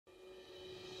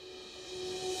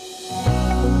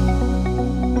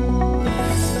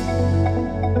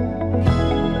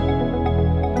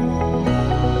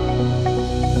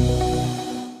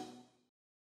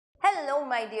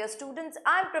students,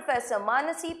 I'm Professor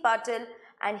Manasi Patil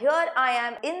and here I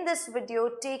am in this video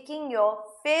taking your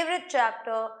favorite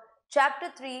chapter, Chapter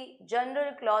 3,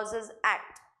 General Clauses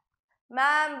Act.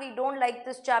 Ma'am, we don't like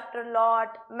this chapter a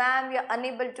lot. Ma'am, we are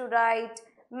unable to write.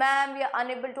 Ma'am, we are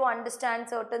unable to understand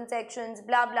certain sections,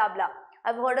 blah, blah, blah.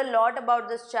 I've heard a lot about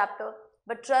this chapter,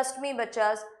 but trust me,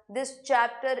 bachas, this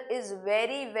chapter is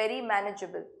very, very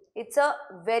manageable. It's a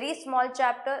very small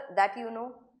chapter that you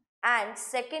know. And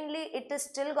secondly, it is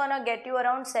still gonna get you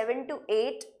around 7 to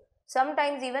 8,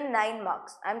 sometimes even 9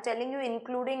 marks. I'm telling you,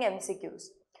 including MCQs.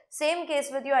 Same case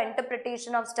with your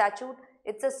interpretation of statute.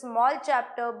 It's a small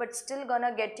chapter but still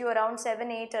gonna get you around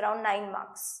 7, 8, around 9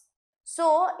 marks.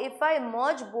 So if I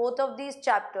merge both of these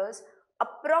chapters,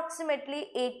 approximately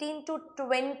 18 to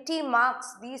 20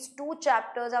 marks these two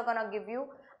chapters are gonna give you,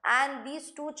 and these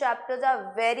two chapters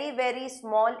are very, very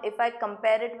small if I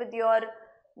compare it with your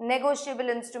Negotiable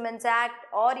Instruments Act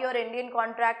or your Indian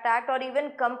Contract Act or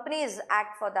even Companies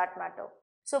Act for that matter.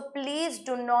 So please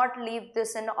do not leave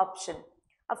this an option.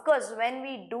 Of course, when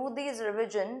we do these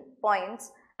revision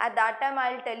points, at that time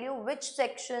I'll tell you which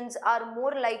sections are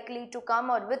more likely to come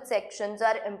or which sections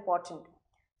are important.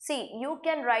 See, you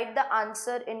can write the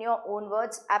answer in your own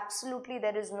words. Absolutely,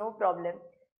 there is no problem.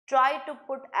 Try to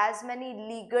put as many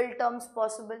legal terms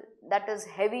possible, that is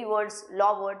heavy words,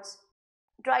 law words.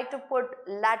 Try to put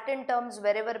Latin terms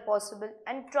wherever possible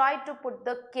and try to put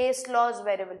the case laws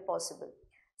wherever possible.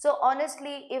 So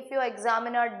honestly, if your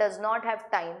examiner does not have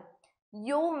time,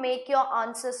 you make your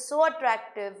answer so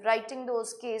attractive writing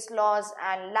those case laws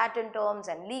and Latin terms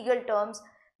and legal terms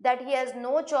that he has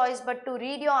no choice but to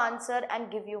read your answer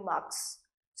and give you marks.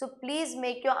 So please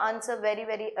make your answer very,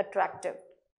 very attractive.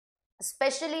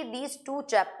 Especially these two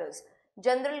chapters,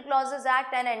 General Clauses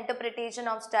Act and Interpretation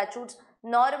of Statutes.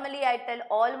 Normally I tell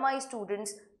all my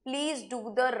students, please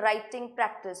do the writing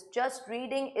practice. Just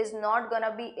reading is not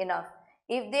gonna be enough.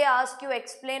 If they ask you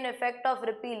explain effect of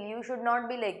repeal, you should not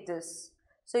be like this.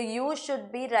 So you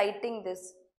should be writing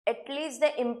this. At least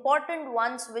the important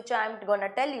ones which I am gonna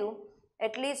tell you,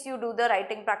 at least you do the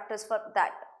writing practice for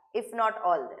that, if not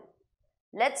all then.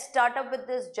 Let's start up with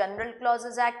this General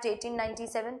Clauses Act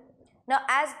 1897. Now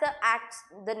as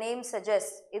the name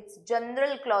suggests, it's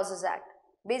General Clauses Act.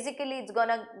 Basically it's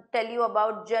gonna tell you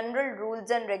about general rules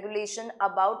and regulation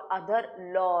about other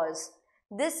laws.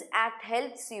 This act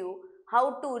helps you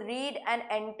how to read and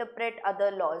interpret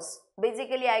other laws.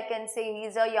 Basically I can say he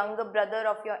is a younger brother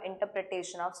of your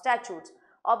interpretation of statutes.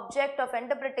 Object of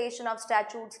interpretation of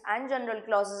statutes and General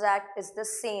Clauses Act is the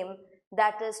same,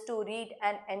 that is to read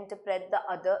and interpret the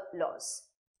other laws.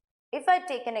 If I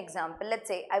take an example, let's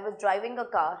say I was driving a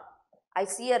car, I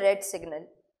see a red signal.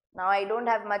 Now I don't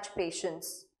have much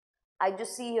patience. I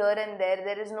just see here and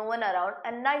there is no one around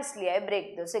and nicely I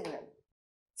break the signal.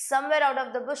 Somewhere out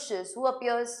of the bushes, who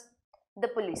appears? The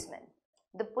policeman.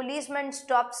 The policeman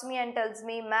stops me and tells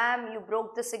me, ma'am, you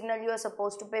broke the signal, you are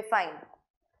supposed to pay fine.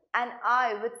 And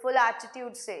I, with full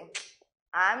attitude, say,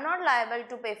 I am not liable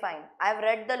to pay fine. I have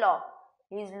read the law.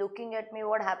 He is looking at me,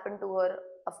 what happened to her?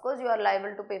 Of course you are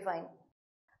liable to pay fine.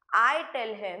 I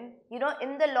tell him, you know,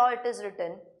 in the law it is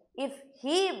written, if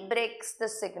he breaks the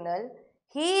signal,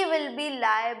 he will be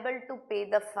liable to pay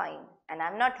the fine. And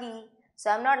I am not he,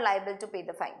 so I am not liable to pay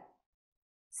the fine.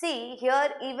 See, here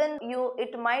even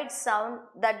it might sound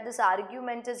that this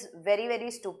argument is very,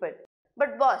 very stupid.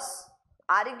 But boss,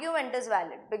 argument is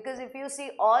valid because if you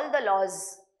see all the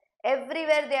laws,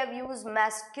 everywhere they have used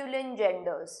masculine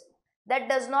genders. That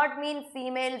does not mean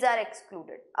females are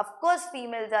excluded. Of course,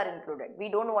 females are included. We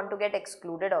don't want to get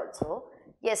excluded also.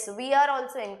 Yes, we are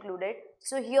also included.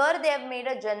 So here they have made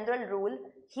a general rule.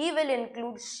 He will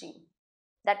include she.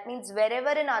 That means wherever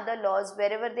in other laws,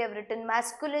 wherever they have written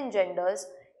masculine genders,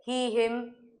 he,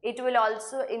 him, it will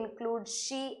also include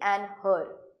she and her.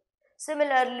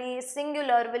 Similarly,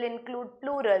 singular will include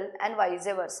plural and vice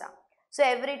versa. So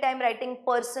every time writing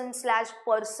person slash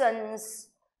persons,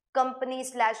 company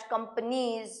slash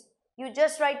companies, you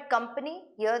just write company.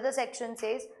 Here the section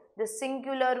says the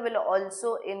singular will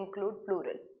also include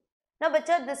plural. Now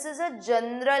bacha, this is a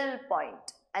general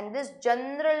point and this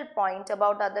general point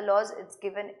about other laws is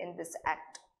given in this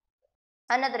act.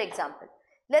 Another example,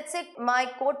 let's say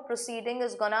my court proceeding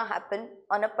is gonna happen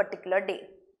on a particular day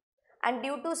and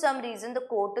due to some reason the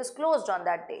court is closed on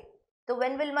that day. So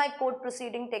when will my court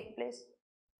proceeding take place?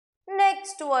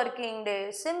 Next working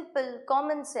day. Simple,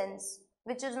 common sense,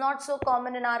 which is not so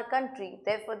common in our country.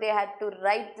 Therefore, they had to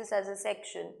write this as a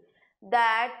section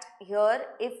that here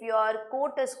if your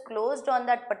court is closed on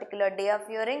that particular day of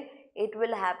hearing, it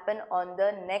will happen on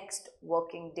the next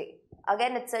working day.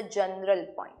 Again, it's a general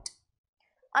point.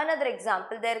 Another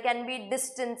example, there can be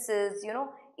distances,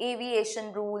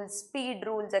 aviation rules, speed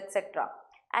rules, etc.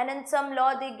 And in some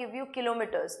law, they give you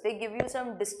kilometers, they give you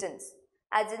some distance,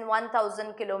 as in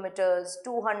 1000 kilometers,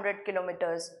 200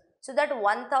 kilometers. So that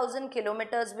 1000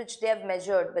 kilometers which they have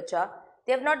measured, bacha,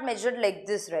 they have not measured like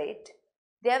this, right?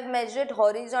 They have measured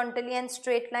horizontally and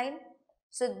straight line.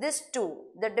 So this two,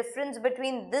 the difference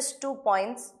between these 2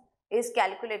 points is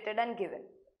calculated and given.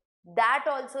 That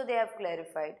also they have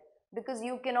clarified, because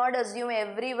you cannot assume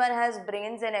everyone has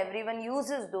brains and everyone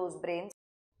uses those brains.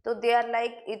 So they are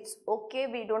like, it's okay,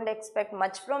 we don't expect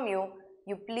much from you.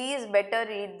 You please better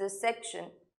read this section,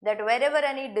 that wherever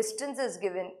any distance is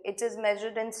given, it is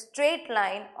measured in straight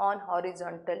line on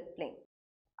horizontal plane.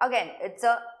 Again, it's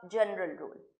a general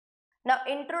rule. Now,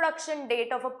 introduction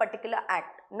date of a particular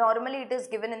act, normally it is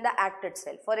given in the act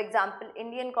itself. For example,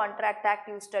 Indian Contract Act,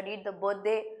 you studied the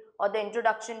birthday or the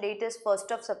introduction date is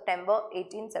 1st of September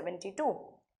 1872.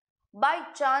 By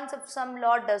chance, if some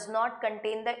law does not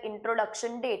contain the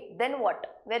introduction date, then what?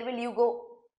 Where will you go?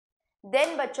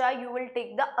 Then, bacha, you will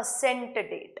take the assent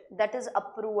date, that is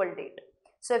approval date.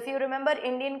 So, if you remember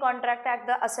Indian Contract Act,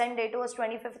 the assent date was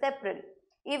 25th April.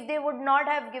 If they would not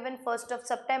have given 1st of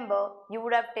September, you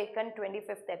would have taken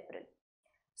 25th April.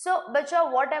 So, bacha,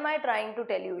 what am I trying to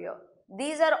tell you here?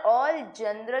 These are all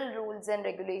general rules and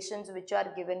regulations which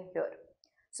are given here.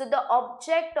 So, the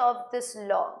object of this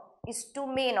law is two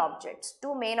main objects.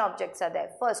 Two main objects are there.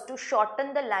 First, to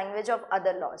shorten the language of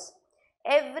other laws.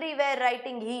 Everywhere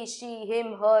writing he, she,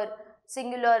 him, her,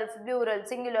 singular,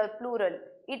 plural,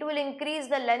 it will increase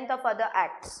the length of other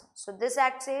acts. So, this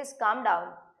act says, calm down.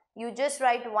 You just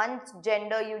write one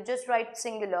gender, you just write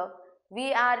singular.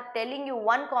 We are telling you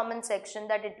one common section,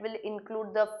 that it will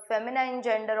include the feminine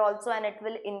gender also and it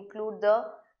will include the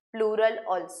plural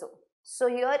also. So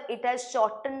here it has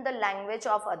shortened the language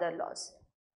of other laws.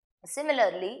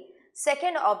 Similarly,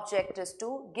 second object is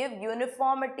to give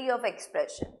uniformity of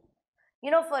expression.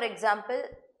 For example,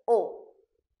 O.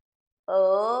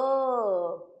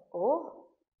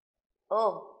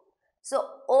 So,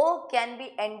 O can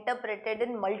be interpreted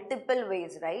in multiple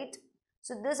ways, right?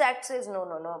 So, this act says,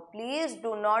 no, please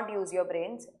do not use your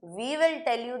brains. We will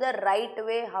tell you the right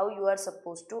way how you are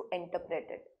supposed to interpret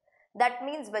it. That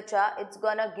means, bacha, it's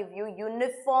gonna give you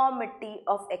uniformity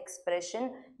of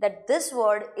expression, that this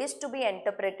word is to be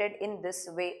interpreted in this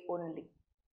way only.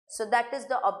 So, that is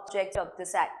the object of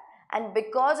this act. And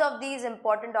because of these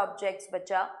important objects,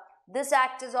 bacha, this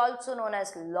act is also known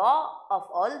as law of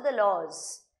all the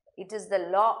laws. It is the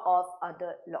law of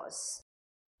other laws.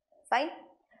 Fine.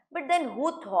 But then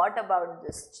who thought about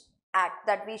this act,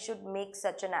 that we should make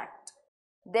such an act?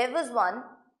 There was one,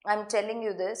 I am telling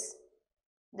you this.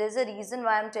 There's a reason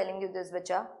why I am telling you this,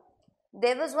 bacha.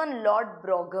 There was one Lord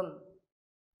Brougham.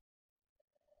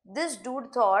 This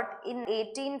dude thought in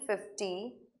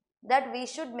 1850 that we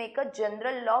should make a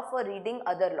general law for reading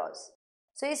other laws.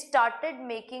 So he started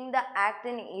making the act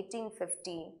in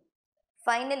 1850.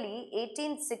 Finally,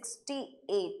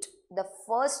 1868, the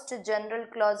first General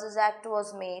Clauses Act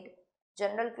was made.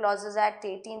 General Clauses Act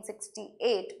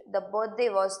 1868, the birthday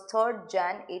was 3rd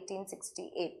Jan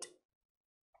 1868.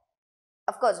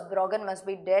 Of course, Brougham must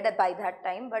be dead by that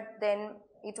time, but then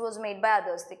it was made by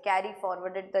others. They carry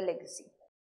forwarded the legacy.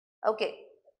 Okay.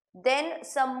 Then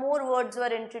some more words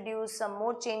were introduced, some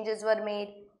more changes were made.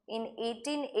 In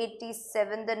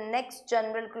 1887, the next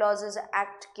General Clauses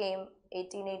Act came,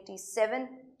 1887.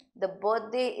 The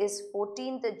birthday is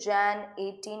 14th Jan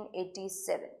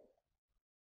 1887.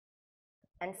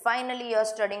 And finally, you are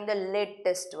studying the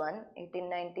latest one.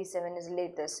 1897 is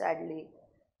latest, sadly.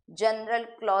 General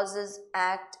Clauses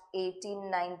Act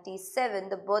 1897.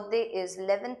 The birthday is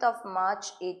 11th of March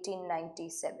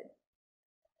 1897.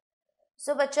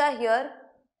 So, bacha, here,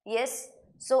 yes.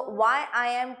 So, why I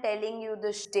am telling you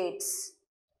the dates?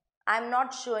 I am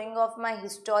not showing off my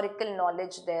historical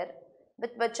knowledge there.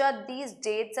 But bacha, these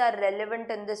dates are relevant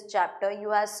in this chapter.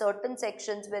 You have certain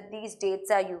sections where these dates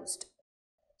are used.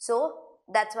 So,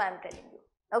 that's why I am telling you.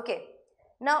 Okay.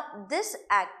 Now, this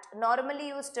act, normally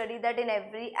you study that in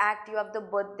every act you have the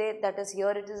birthday, that is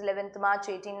here it is 11th March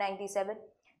 1897.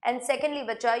 And secondly,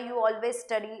 bacha, you always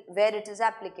study where it is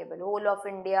applicable, whole of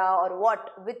India or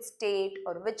what, which state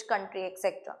or which country,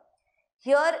 etc.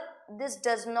 Here, this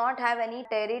does not have any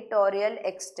territorial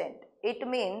extent. It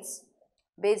means,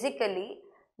 basically,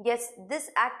 yes,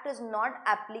 this act is not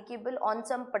applicable on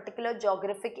some particular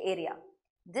geographic area.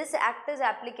 This act is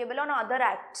applicable on other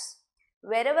acts.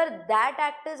 Wherever that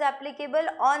act is applicable,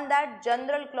 on that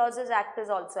General Clauses Act is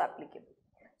also applicable.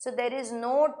 So, there is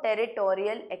no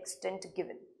territorial extent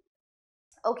given.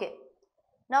 Okay.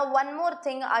 Now one more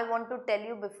thing I want to tell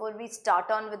you before we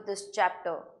start on with this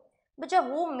chapter. Bacha,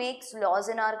 who makes laws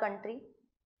in our country?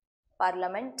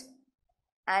 Parliament.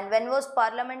 And when was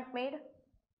Parliament made?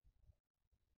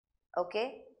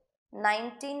 Okay,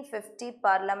 1950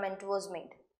 Parliament was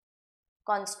made.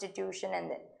 Constitution and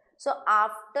then. So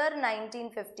after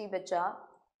 1950 bacha,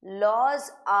 laws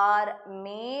are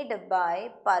made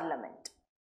by Parliament.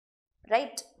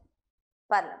 Right?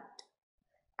 Parliament.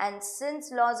 And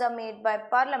since laws are made by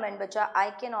Parliament bacha,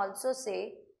 I can also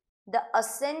say the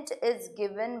assent is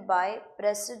given by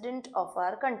President of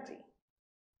our country.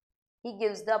 He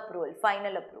gives the approval,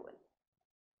 final approval.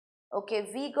 Okay,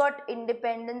 we got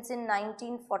independence in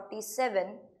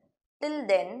 1947. Till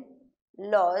then,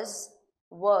 laws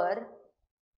were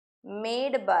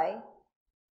made by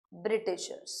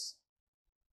Britishers.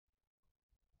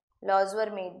 Laws were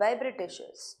made by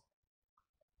Britishers.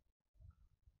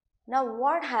 Now,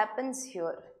 what happens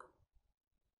here?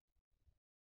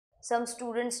 Some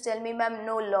students tell me, ma'am,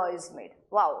 no law is made.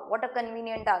 Wow, what a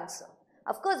convenient answer.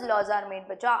 Of course, laws are made,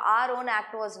 but our own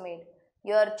act was made.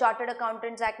 Your Chartered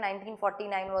Accountants Act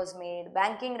 1949 was made.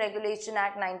 Banking Regulation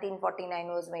Act 1949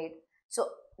 was made. So,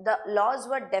 the laws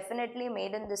were definitely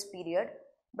made in this period,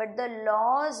 but the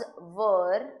laws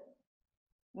were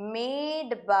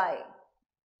made by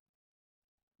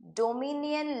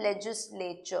Dominion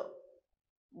Legislature.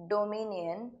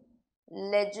 Dominion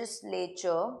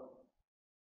Legislature,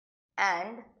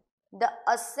 and the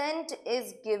assent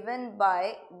is given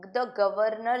by the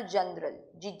Governor General,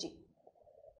 GG.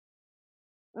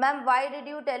 Ma'am, why did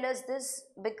you tell us this?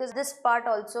 Because this part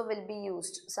also will be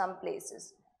used some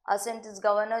places. Assent is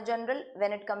Governor General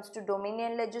when it comes to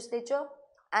Dominion Legislature,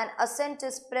 and assent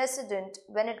is President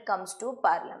when it comes to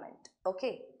Parliament.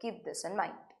 Okay, keep this in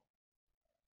mind.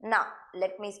 Now,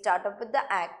 let me start up with the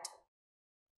Act.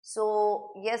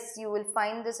 So, yes, you will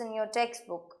find this in your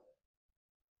textbook.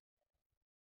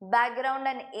 Background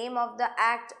and aim of the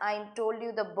Act, I told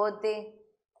you the birthday,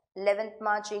 11th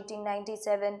March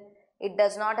 1897. It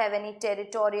does not have any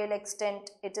territorial extent.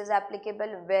 It is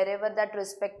applicable wherever that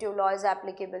respective law is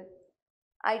applicable.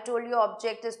 I told you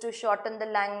object is to shorten the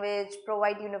language,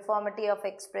 provide uniformity of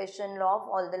expression, law of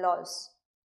all the laws.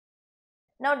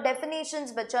 Now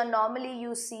definitions which are normally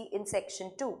you see in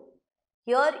section 2.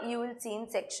 Here you will see in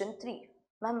section 3.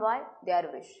 Ma'am, why? They are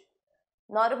wish.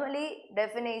 Normally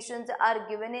definitions are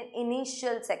given in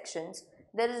initial sections.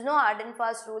 There is no hard and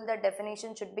fast rule that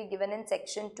definition should be given in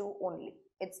section 2 only.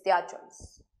 It's their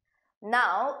choice.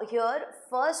 Now here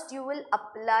first you will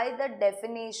apply the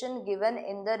definition given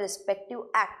in the respective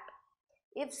act.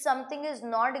 If something is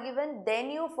not given, then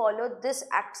you follow this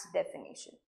act's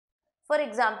definition. For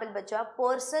example, bacha,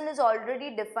 person is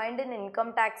already defined in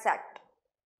Income Tax Act.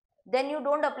 Then you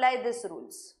don't apply this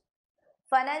rules.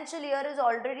 Financial year is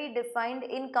already defined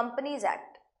in Companies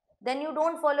Act. Then you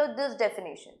don't follow this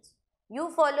definitions.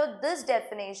 You follow this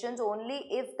definitions only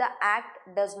if the act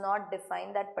does not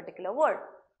define that particular word.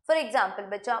 For example,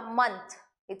 bacha, month.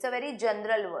 It's a very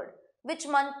general word. Which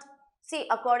month? See,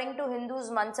 according to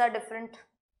Hindus, months are different.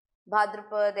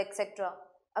 Bhadrapad, etc.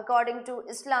 According to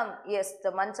Islam, yes,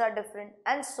 the months are different,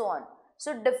 and so on.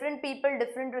 So, different people,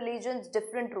 different religions,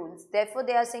 different rules. Therefore,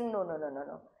 they are saying no.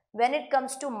 When it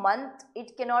comes to month,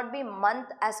 it cannot be month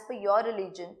as per your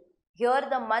religion. Here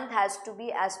the month has to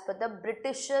be as per the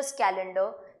Britishers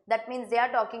calendar. That means they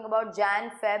are talking about Jan,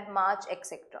 Feb, March,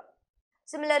 etc.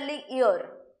 Similarly, year.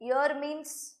 Year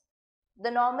means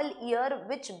the normal year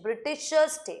which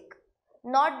Britishers take.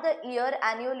 Not the year,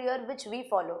 annual year which we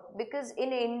follow. Because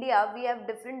in India, we have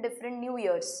different New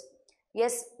Years.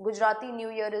 Yes, Gujarati New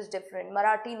Year is different.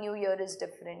 Marathi New Year is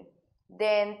different.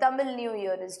 Then Tamil New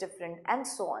Year is different, and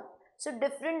so on. So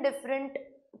different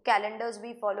calendars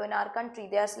we follow in our country.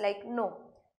 They are like, no,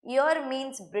 year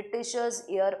means Britishers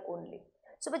year only.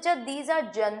 So bacha, these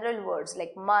are general words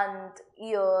like month,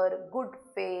 year, good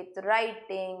faith,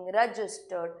 writing,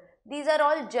 registered. These are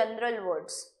all general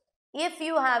words. If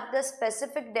you have the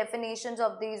specific definitions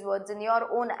of these words in your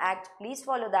own act, please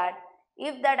follow that.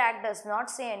 If that act does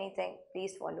not say anything,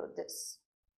 please follow this.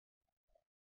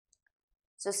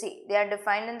 So see, they are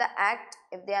defined in the act.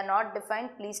 If they are not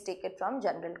defined, please take it from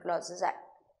General Clauses Act.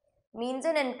 Means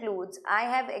and includes, I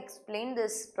have explained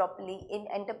this properly in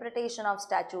interpretation of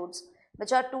statutes,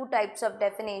 which are two types of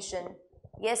definition.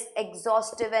 Yes,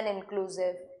 exhaustive and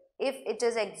inclusive. If it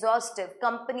is exhaustive,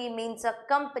 company means a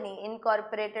company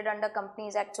incorporated under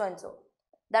Companies Act so and so.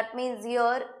 That means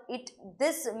here,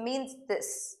 this means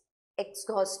this,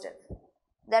 exhaustive.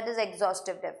 That is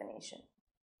exhaustive definition.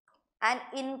 And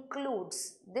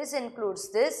includes, this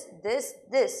includes this.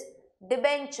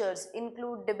 Debentures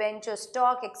include debenture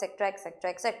stock, etc.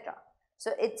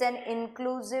 So it's an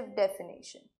inclusive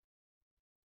definition,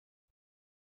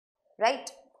 right?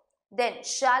 Then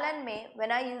shall and may,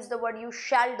 when I use the word you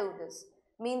shall do this,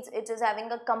 means it is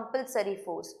having a compulsory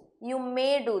force. You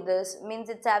may do this means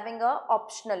it's having a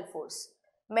optional force.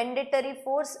 Mandatory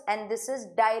force, and this is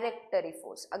directory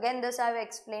force. Again, this I have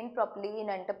explained properly in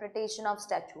interpretation of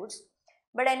statutes.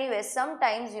 But anyway,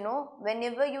 sometimes,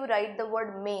 whenever you write the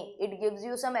word may, it gives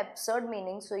you some absurd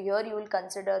meaning. So here you will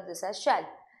consider this as shall.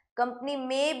 Company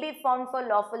may be formed for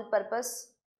lawful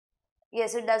purpose.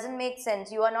 Yes, it doesn't make sense.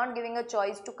 You are not giving a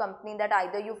choice to company that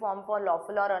either you form for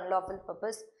lawful or unlawful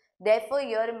purpose. Therefore,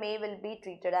 here may will be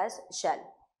treated as shall.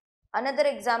 Another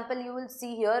example you will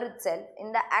see here itself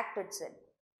in the act itself.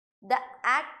 The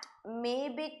act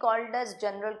may be called as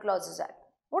General Clauses Act.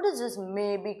 What is this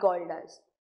may be called as?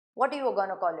 What are you going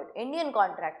to call it? Indian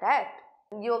Contract Act?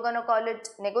 You are going to call it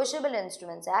Negotiable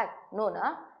Instruments Act? No,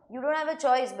 na? You don't have a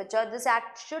choice, bacha. This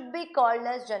act should be called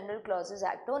as General Clauses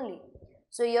Act only.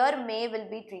 So here may will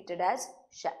be treated as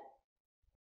shall.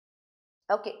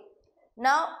 Okay.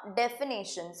 Now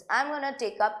definitions. I am going to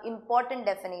take up important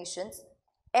definitions.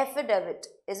 Affidavit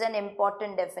is an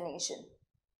important definition.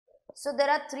 So there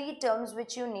are three terms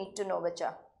which you need to know,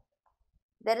 bacha.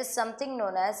 There is something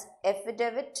known as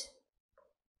affidavit.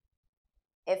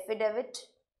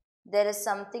 There is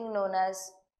something known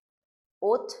as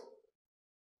oath,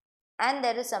 and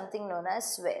there is something known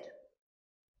as swear.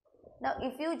 Now,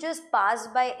 if you just pass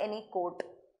by any court,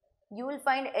 you will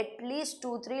find at least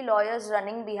 2-3 lawyers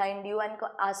running behind you and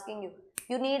asking you,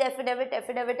 you need affidavit.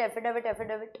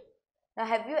 Now,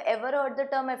 have you ever heard the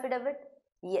term affidavit?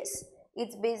 Yes,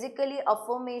 it's basically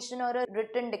affirmation or a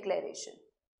written declaration.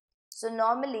 So,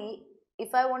 normally,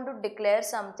 if I want to declare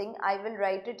something, I will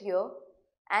write it here,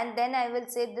 and then I will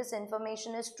say this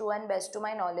information is true and best to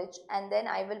my knowledge, and then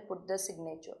I will put the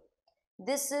signature.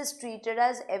 This is treated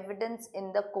as evidence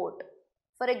in the court.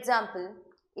 For example,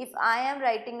 if I am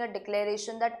writing a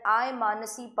declaration that I,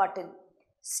 Manasi Patil,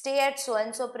 stay at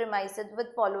so-and-so premises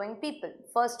with following people.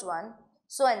 First one,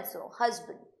 so-and-so,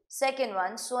 husband. Second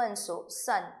one, so-and-so,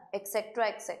 son, etc.,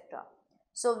 etc.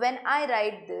 So when I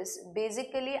write this,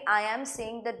 basically I am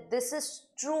saying that this is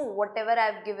true, whatever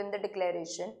I have given the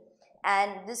declaration,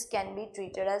 and this can be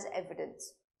treated as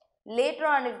evidence. Later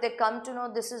on, if they come to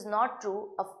know this is not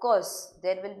true, of course,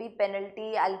 there will be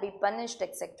penalty, I'll be punished,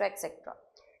 etc., etc.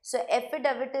 So,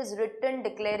 affidavit is written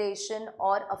declaration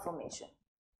or affirmation.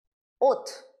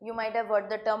 Oath, you might have heard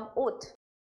the term oath.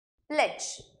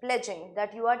 Pledge, pledging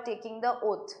that you are taking the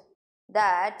oath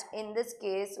that in this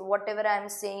case, whatever I am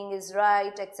saying is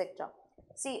right, etc.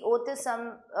 See, oath is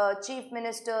some chief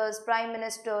ministers, prime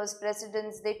ministers,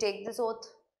 presidents, they take this oath.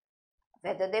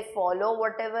 Whether they follow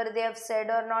whatever they have said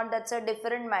or not, that's a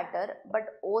different matter. But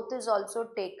oath is also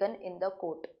taken in the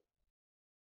court.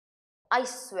 I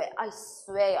swear.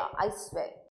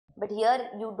 But here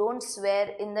you don't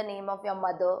swear in the name of your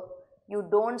mother. You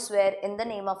don't swear in the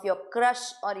name of your crush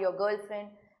or your girlfriend.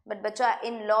 But bacha,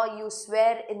 in law you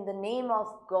swear in the name of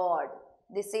God.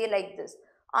 They say like this.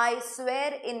 I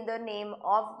swear in the name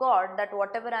of God that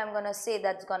whatever I am going to say,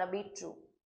 that's going to be true.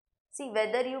 See,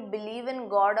 whether you believe in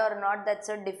God or not, that's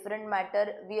a different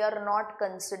matter. We are not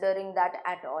considering that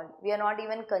at all. We are not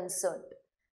even concerned.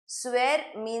 Swear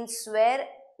means swear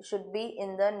should be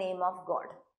in the name of God.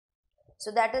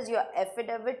 So that is your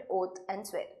affidavit, oath and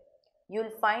swear. You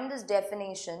will find this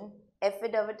definition.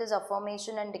 Affidavit is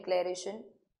affirmation and declaration.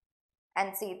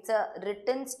 And see, it's a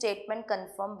written statement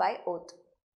confirmed by oath.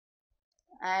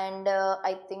 And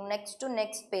I think next to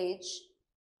next page,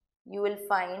 you will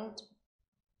find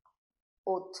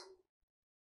oath,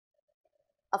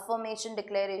 affirmation,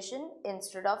 declaration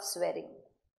instead of swearing.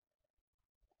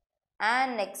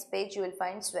 And next page you will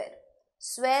find swear.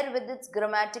 Swear with its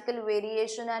grammatical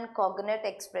variation and cognate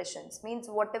expressions, means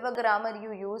whatever grammar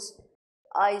you use,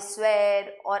 I swear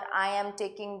or I am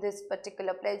taking this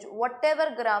particular pledge,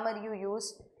 whatever grammar you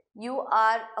use, you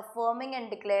are affirming and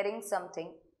declaring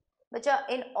something. But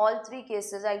in all three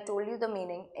cases, I told you the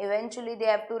meaning. Eventually they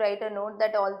have to write a note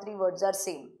that all three words are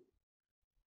same.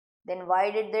 Then why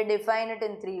did they define it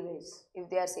in 3 ways if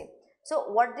they are same?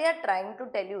 So what they are trying to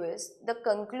tell you is the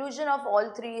conclusion of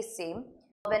all three is same.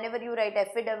 Whenever you write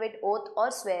affidavit, oath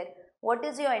or swear, what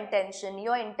is your intention?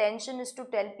 Your intention is to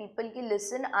tell people ki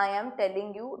listen, I am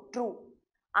telling you true.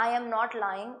 I am not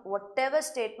lying. Whatever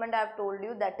statement I have told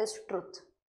you, that is truth.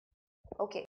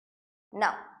 Okay.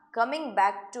 Now coming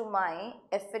back to my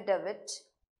affidavit.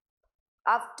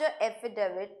 After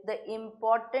affidavit, the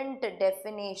important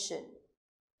definition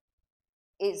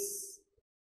is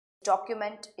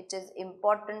document. It is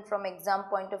important from exam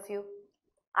point of view.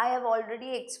 I have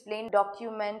already explained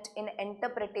document in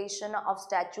interpretation of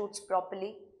statutes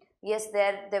properly. Yes,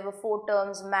 there were four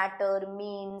terms: matter,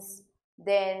 means,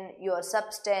 then your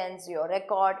substance, your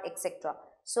record, etc.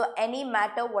 So any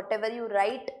matter, whatever you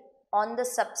write on the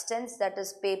substance, that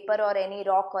is paper or any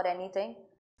rock or anything,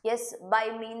 yes,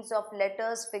 by means of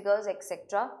letters, figures,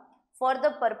 etc., for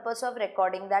the purpose of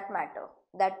recording that matter.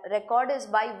 That record is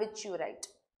by which you write.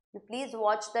 You please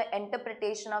watch the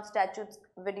interpretation of statutes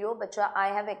video, bacha. I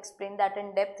have explained that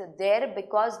in depth there,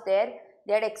 because there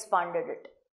they had expanded it.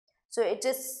 So it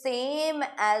is same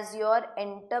as your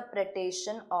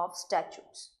interpretation of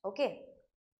statutes. Okay.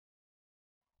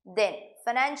 Then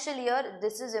financial year,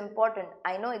 this is important.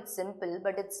 I know it's simple,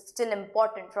 but it's still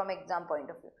important from exam point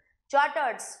of view.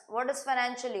 Chartered, what is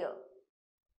financial year?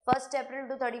 1st April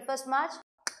to 31st March?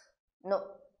 No.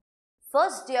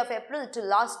 1st day of April to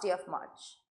last day of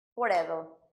March. Whatever.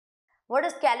 What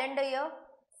is calendar year?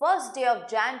 1st day of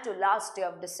Jan to last day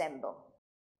of December.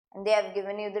 And they have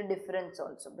given you the difference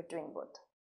also between both.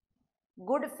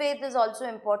 Good faith is also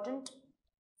important.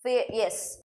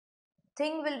 Yes.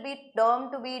 Thing will be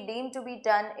deemed to be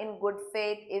done in good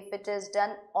faith if it is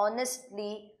done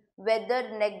honestly, whether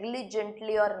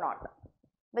negligently or not.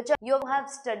 But you have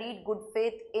studied good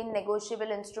faith in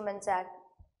Negotiable Instruments Act,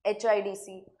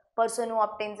 HIDC, person who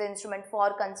obtains the instrument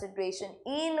for consideration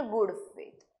in good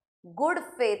faith. Good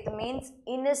faith means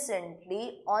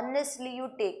innocently, honestly you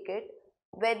take it,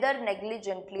 whether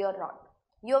negligently or not.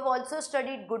 You have also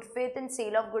studied good faith in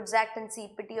Sale of Goods Act and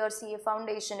CPT or CA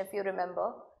Foundation, if you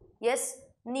remember. Yes,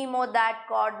 nemo, that,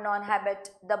 cod, non-habit.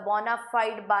 The bona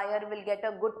fide buyer will get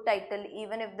a good title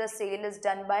even if the sale is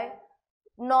done by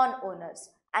non-owners.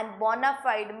 And bona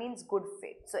fide means good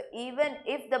faith. So even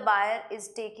if the buyer is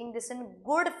taking this in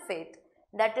good faith,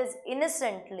 that is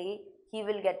innocently, he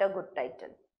will get a good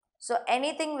title. So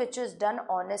anything which is done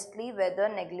honestly, whether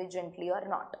negligently or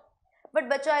not. But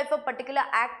bacha, if a particular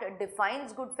act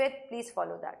defines good faith, please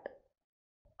follow that.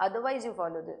 Otherwise you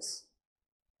follow this.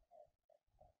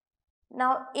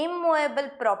 Now immovable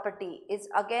property is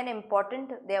again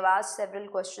important. They have asked several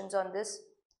questions on this.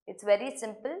 It's very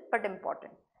simple but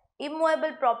important.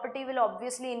 Immovable property will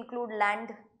obviously include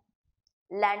land.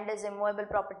 Land is immovable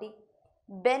property.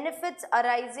 Benefits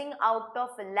arising out of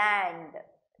land,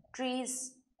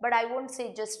 trees, but I won't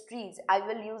say just trees. I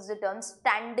will use the term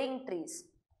standing trees.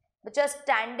 Because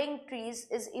standing trees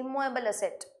is immovable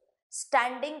asset.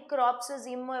 Standing crops is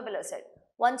immovable asset.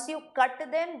 Once you cut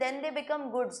them, then they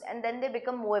become goods and then they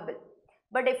become movable.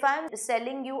 But if I am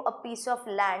selling you a piece of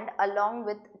land along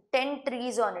with 10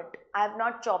 trees on it, I have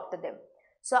not chopped them.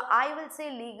 So I will say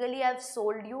legally I have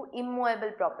sold you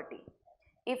immovable property.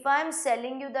 If I am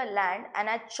selling you the land and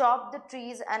I chop the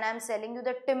trees and I am selling you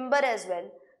the timber as well,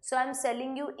 so I am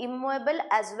selling you immovable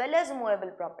as well as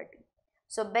movable property.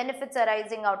 So benefits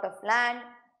arising out of land,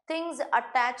 things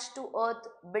attached to earth,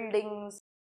 buildings,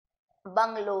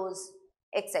 bungalows,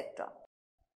 etc.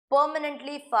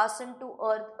 Permanently fastened to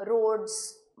earth,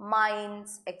 roads,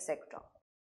 mines, etc.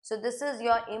 So this is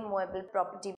your immovable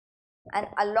property. And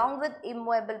along with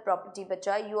immovable property,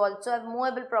 bacha, you also have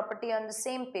movable property on the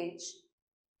same page.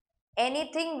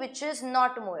 Anything which is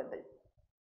not movable.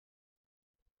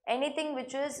 Anything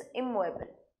which is immovable,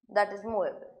 that is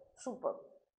movable. Super.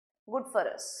 Good for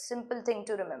us. Simple thing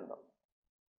to remember.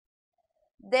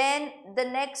 Then the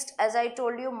next, as I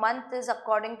told you, month is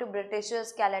according to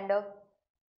Britishers calendar.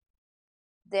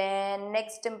 Then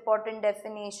next important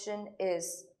definition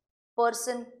is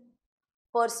person.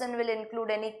 Person will include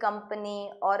any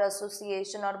company or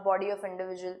association or body of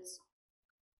individuals.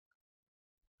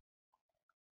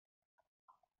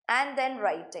 And then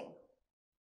writing.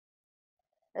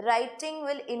 Writing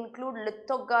will include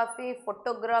lithography,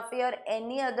 photography or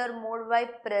any other mode by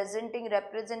presenting,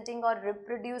 representing or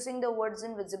reproducing the words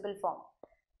in visible form.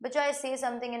 Which I say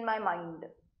something in my mind.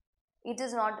 It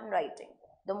is not in writing.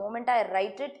 The moment I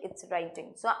write it, it's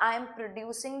writing. So I am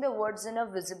producing the words in a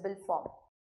visible form.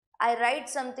 I write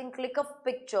something, click a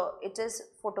picture, it is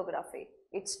photography.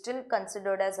 It's still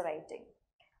considered as writing.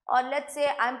 Or let's say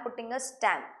I'm putting a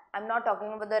stamp. I'm not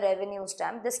talking about the revenue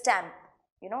stamp, the stamp.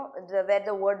 You know, where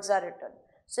the words are written.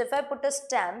 So if I put a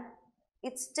stamp,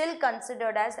 it's still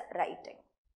considered as writing.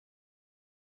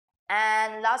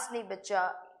 And lastly,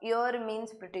 bacha, year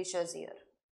means Britishers year.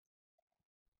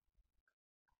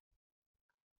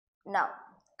 Now,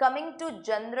 coming to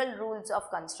general rules of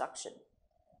construction,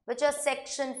 which are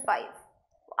section 5.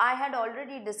 I had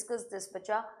already discussed this,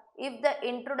 bacha. If the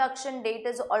introduction date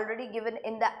is already given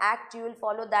in the act, you will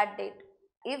follow that date.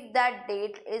 If that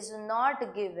date is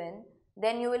not given,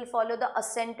 then you will follow the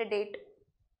assent date.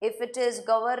 If it is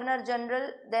Governor General,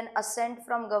 then assent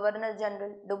from Governor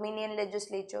General, Dominion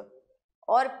Legislature,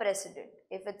 or President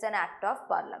if it's an act of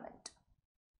Parliament.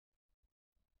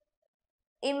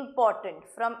 Important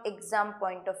from exam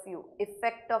point of view,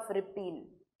 effect of repeal.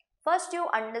 First you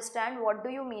understand what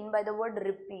do you mean by the word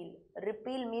repeal.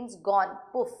 Repeal means gone,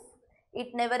 poof,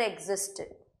 it never existed.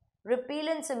 Repeal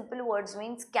in simple words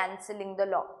means cancelling the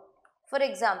law. For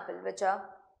example, which are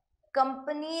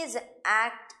Companies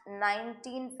Act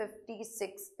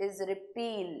 1956 is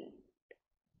repealed.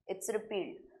 It's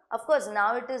repealed. Of course,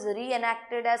 now it is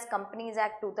reenacted as Companies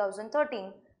Act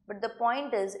 2013, but the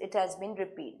point is it has been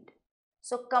repealed.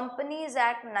 So, Companies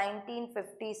Act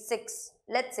 1956,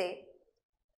 let's say,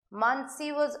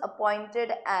 Mansi was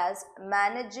appointed as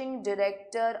managing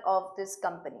director of this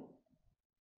company.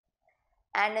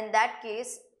 And in that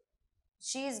case,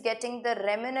 she is getting the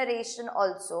remuneration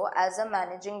also as a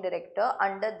managing director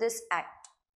under this act.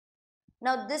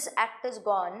 Now this act is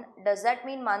gone. Does that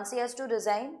mean Mansi has to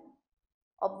resign?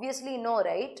 Obviously no,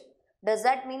 right? Does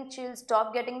that mean she'll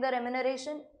stop getting the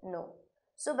remuneration? No.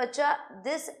 So bacha,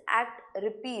 this act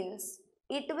repeals.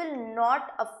 It will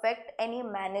not affect any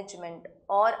management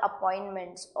or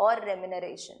appointments or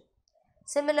remuneration.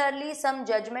 Similarly, some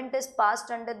judgment is passed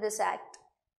under this act.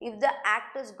 If the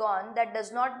act is gone, that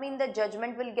does not mean the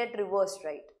judgment will get reversed,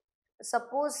 right?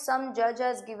 Suppose some judge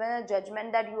has given a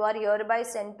judgment that you are hereby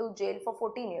sent to jail for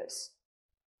 14 years.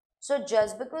 So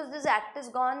just because this act is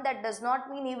gone, that does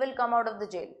not mean he will come out of the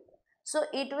jail. So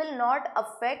it will not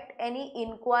affect any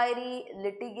inquiry,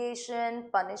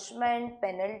 litigation, punishment,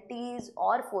 penalties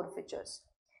or forfeitures.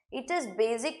 It is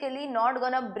basically not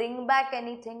gonna bring back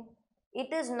anything.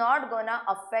 It is not gonna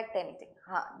affect anything.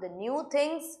 The new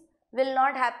things will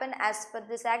not happen as per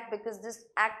this act because this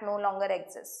act no longer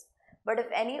exists. But if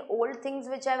any old things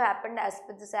which have happened as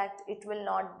per this act, it will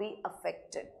not be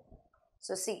affected.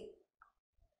 So see,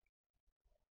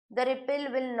 the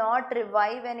repeal will not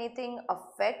revive anything,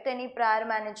 affect any prior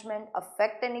management,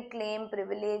 affect any claim,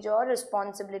 privilege or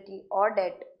responsibility or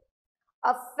debt,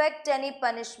 affect any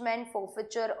punishment,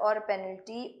 forfeiture or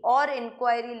penalty or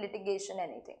inquiry, litigation,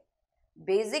 anything.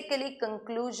 Basically,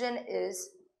 conclusion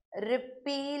is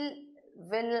repeal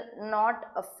will not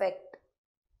affect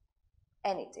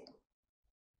anything.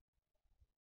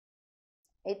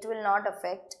 It will not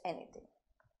affect anything.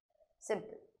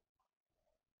 Simple.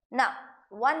 Now,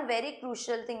 one very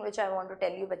crucial thing which I want to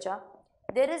tell you, bacha,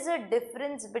 there is a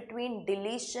difference between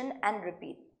deletion and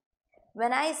repeal.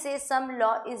 When I say some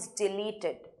law is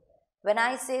deleted,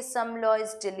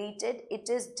 it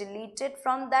is deleted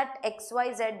from that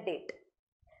XYZ date.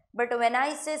 But when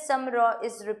I say some law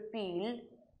is repealed,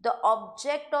 the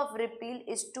object of repeal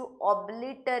is to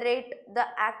obliterate the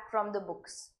act from the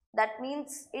books. That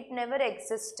means it never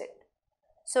existed.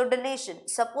 So deletion,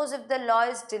 suppose if the law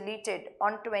is deleted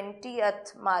on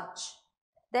 20th March,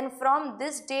 then from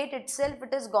this date itself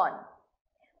it is gone.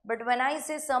 But when I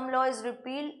say some law is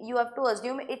repealed, you have to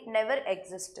assume it never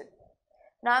existed.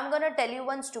 Now I am going to tell you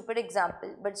one stupid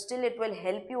example, but still it will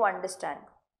help you understand.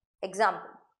 Example.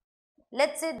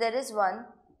 Let's say there is one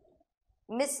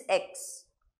Miss X.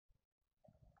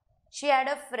 She had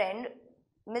a friend,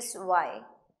 Miss Y,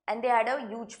 and they had a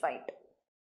huge fight.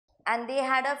 And they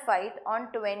had a fight on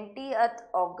 20th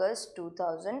August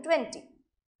 2020.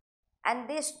 And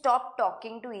they stopped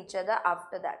talking to each other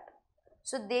after that.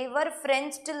 So they were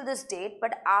friends till this date,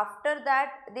 but after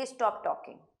that they stopped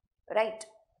talking, right?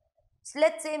 So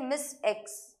let's say Miss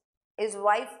X is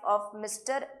wife of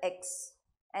Mr. X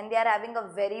and they are having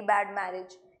a very bad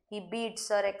marriage. He beats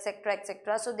her, etc.,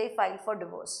 etc. So they file for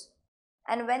divorce.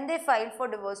 And when they file for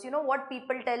divorce, you know what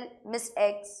people tell Miss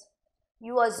X?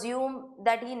 You assume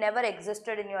that he never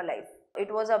existed in your life.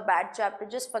 It was a bad chapter,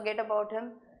 just forget about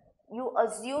him. You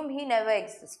assume he never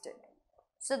existed.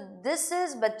 So this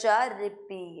is bacha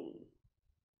repeal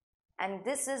and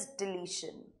this is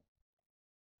deletion.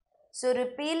 So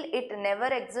repeal, it never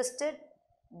existed.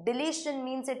 Deletion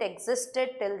means it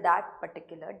existed till that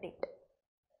particular date.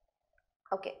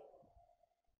 Okay.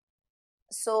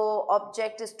 So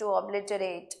object is to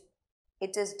obliterate.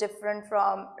 It is different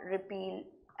from repeal.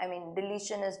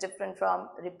 Deletion is different from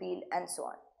repeal and so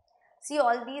on. See,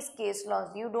 all these case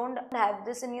laws, you don't have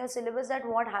this in your syllabus that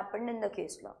what happened in the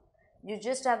case law. You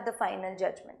just have the final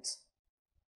judgments.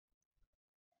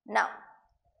 Now,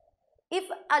 if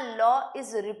a law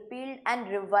is repealed and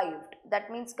revived,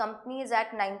 that means Companies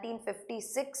Act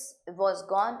 1956 was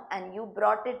gone and you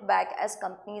brought it back as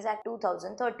Companies Act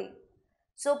 2013.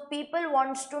 So people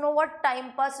wants to know what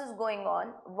time pass is going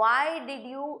on. Why did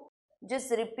you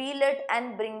just repeal it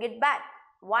and bring it back?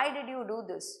 Why did you do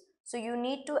this? So you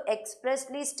need to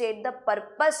expressly state the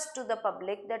purpose to the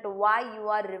public that why you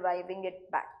are reviving it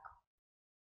back.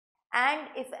 And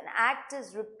if an act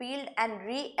is repealed and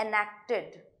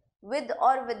re-enacted with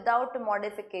or without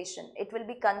modification, it will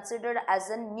be considered as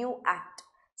a new act.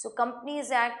 So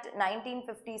Companies Act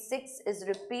 1956 is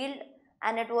repealed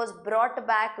and it was brought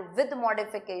back with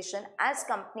modification as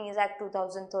Companies Act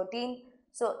 2013.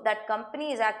 So that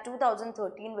Companies Act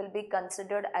 2013 will be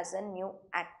considered as a new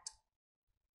act.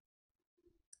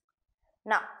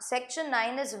 Now, section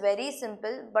 9 is very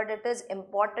simple, but it is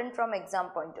important from exam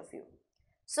point of view.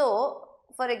 So,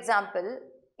 for example,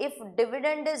 if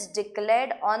dividend is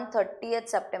declared on 30th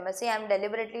September, see I am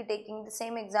deliberately taking the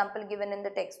same example given in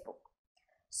the textbook.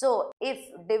 So, if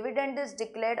dividend is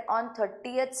declared on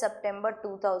 30th September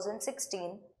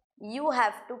 2016, you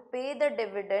have to pay the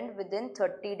dividend within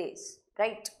 30 days,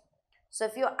 right? So,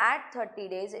 if you add 30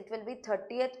 days, it will be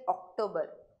 30th October.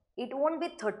 It won't be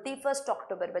 31st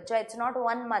October, bacha. It's not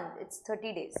 1 month, it's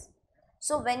 30 days.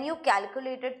 So, when you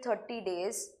calculated 30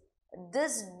 days,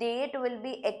 this date will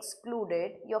be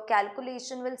excluded. Your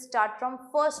calculation will start from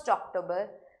 1st October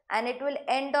and it will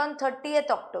end on 30th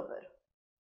October.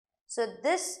 So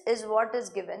this is what is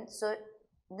given. So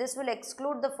this will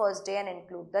exclude the first day and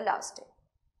include the last day.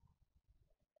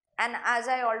 And as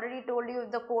I already told you,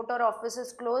 if the court or office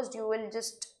is closed, you will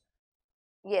just,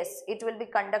 yes, it will be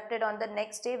conducted on the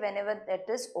next day whenever that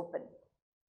is open.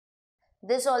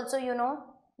 This also, you know,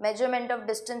 measurement of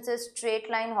distance is straight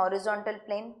line, horizontal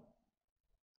plane.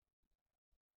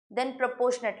 Then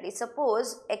proportionately,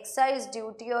 suppose excise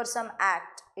duty or some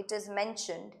act, it is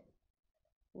mentioned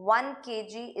 1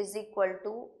 kg is equal to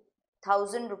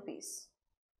 1000 rupees,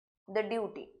 the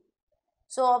duty.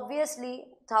 So obviously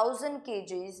 1000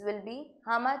 kgs will be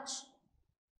how much?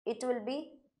 It will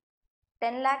be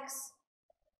 10 lakhs.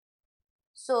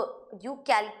 So you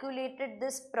calculated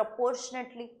this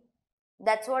proportionately.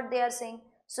 That's what they are saying.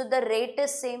 So the rate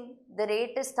is same. The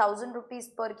rate is 1000 rupees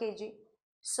per kg.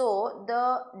 So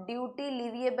the duty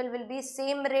leviable will be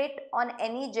same rate on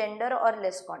any gender or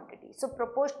less quantity. So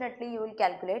proportionately you will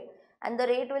calculate and the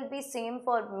rate will be same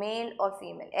for male or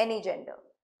female, any gender.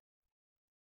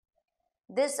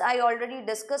 This I already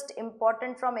discussed,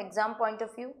 important from exam point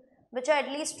of view, which I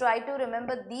at least try to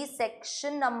remember these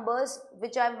section numbers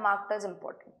which I have marked as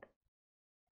important.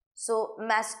 So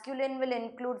masculine will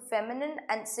include feminine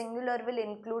and singular will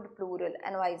include plural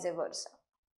and vice versa.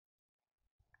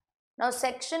 Now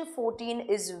section 14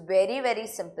 is very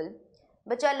simple,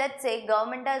 which let's say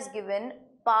government has given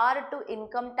power to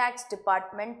income tax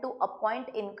department to appoint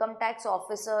income tax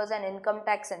officers and income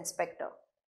tax inspector.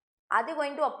 Are they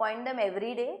going to appoint them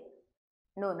every day?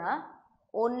 No, na.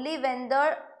 Only when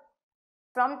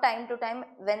from time to time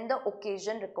when the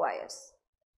occasion requires.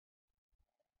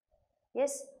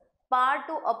 Yes, power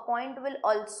to appoint will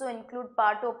also include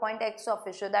power to appoint ex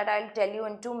officio, that I will tell you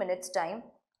in 2 minutes time.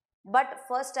 But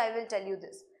first I will tell you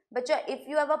this. But if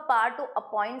you have a power to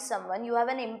appoint someone, you have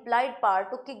an implied power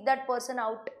to kick that person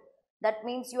out. That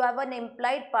means you have an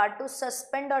implied power to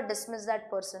suspend or dismiss that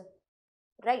person.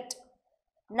 Right?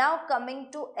 Now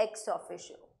coming to ex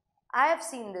officio. I have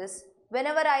seen this.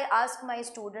 Whenever I ask my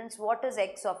students what is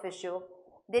ex officio,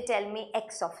 they tell me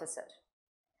ex officer.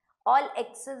 All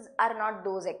exes are not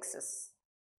those exes.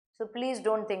 So please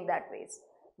don't think that way.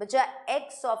 But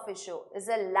ex officio is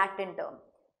a Latin term.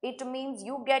 It means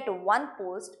you get one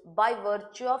post by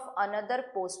virtue of another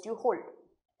post you hold.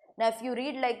 Now if you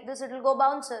read like this, it will go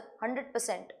bouncer,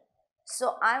 100%.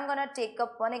 So I am going to take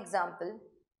up one example,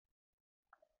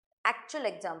 actual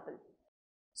example.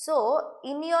 So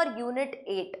in your unit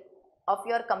 8 of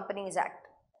your Companies Act,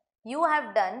 you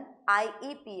have done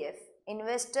IEPF,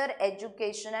 Investor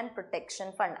Education and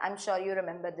Protection Fund. I am sure you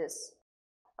remember this.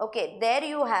 Okay, there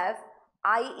you have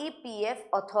IEPF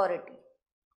authority.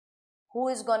 Who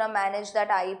is going to manage that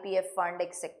IEPF fund,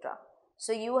 etc.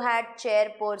 So you had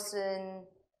chairperson,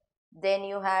 then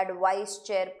you had vice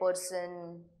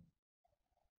chairperson,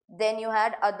 then you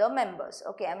had other members.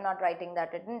 Okay, I am not writing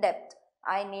that in depth.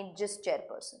 I need just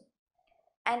chairperson.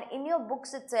 And in your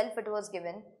books itself it was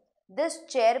given, this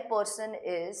chairperson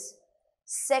is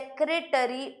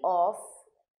Secretary of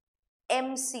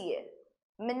MCA,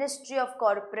 Ministry of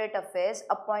Corporate Affairs,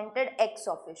 appointed ex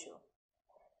officio.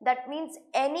 That means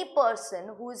any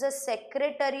person who is a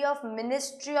secretary of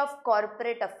Ministry of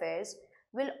Corporate Affairs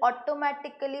will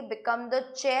automatically become the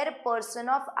chairperson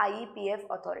of IEPF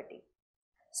authority.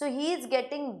 So he is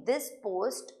getting this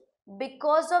post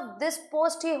because of this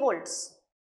post he holds.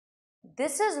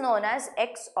 This is known as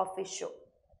ex officio.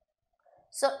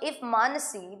 So if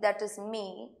Manasi, that is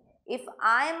me, if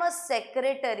I am a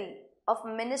secretary of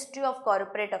Ministry of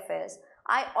Corporate Affairs,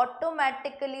 I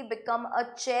automatically become a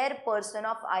chairperson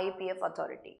of IPF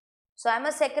authority. So I am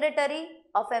a secretary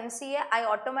of MCA, I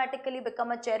automatically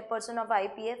become a chairperson of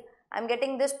IPF. I am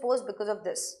getting this post because of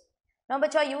this. Now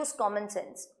bacha, use common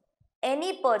sense.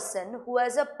 Any person who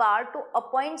has a power to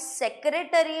appoint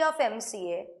secretary of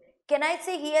MCA, can I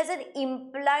say he has an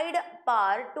implied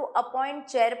power to appoint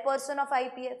chairperson of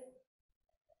IPF?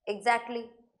 Exactly.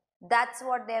 That's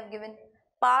what they have given.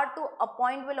 Power to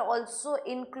appoint will also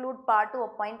include power to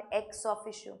appoint ex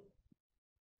officio.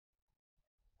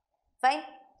 Fine.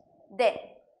 Then,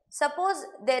 suppose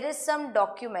there is some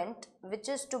document which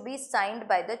is to be signed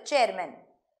by the chairman.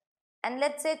 And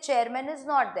let's say chairman is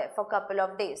not there for a couple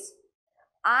of days.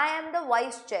 I am the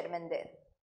vice chairman there.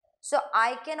 So,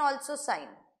 I can also sign.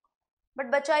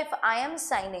 But bacha, if I am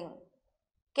signing,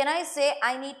 can I say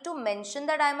I need to mention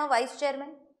that I am a vice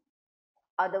chairman?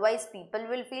 Otherwise, people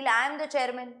will feel I am the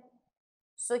chairman.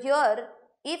 So here,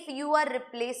 if you are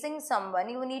replacing someone,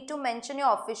 you need to mention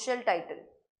your official title.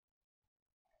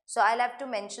 So I'll have to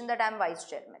mention that I am vice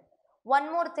chairman.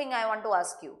 One more thing I want to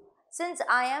ask you. Since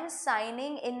I am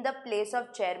signing in the place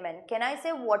of chairman, can I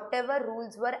say whatever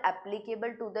rules were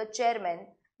applicable to the chairman,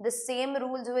 the same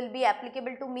rules will be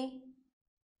applicable to me?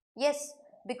 Yes,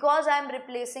 because I am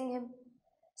replacing him.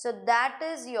 So that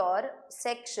is your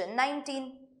section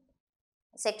 19.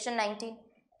 Section 19.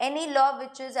 Any law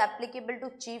which is applicable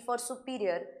to chief or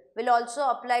superior will also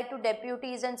apply to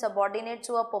deputies and subordinates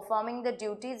who are performing the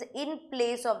duties in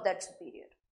place of that superior.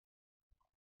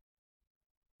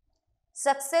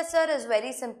 Successor is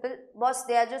very simple. Boss,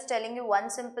 they are just telling you one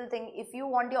simple thing. If you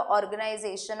want your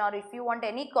organization or if you want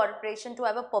any corporation to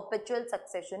have a perpetual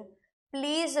succession,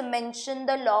 please mention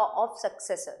the law of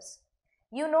successors.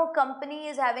 You know, company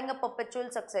is having a perpetual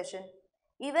succession.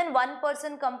 Even one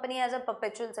person company has a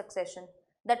perpetual succession.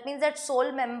 That means that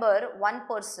sole member, one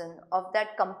person of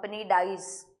that company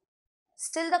dies.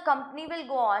 Still the company will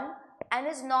go on and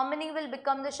his nominee will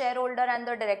become the shareholder and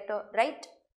the director, right?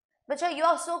 But you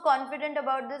are so confident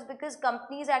about this because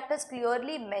Companies Act has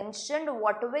clearly mentioned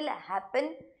what will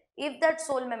happen if that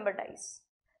sole member dies.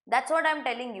 That's what I am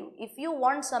telling you. If you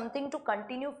want something to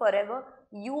continue forever,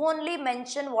 you only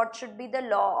mention what should be the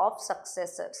law of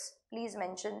successors. Please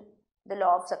mention the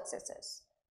law of successors.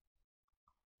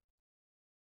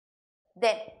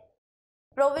 Then,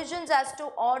 provisions as to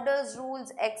orders,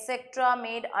 rules, etc.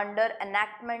 made under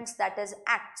enactments, that is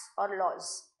acts or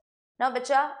laws. Now,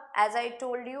 bacha, as I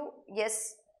told you,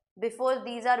 yes, before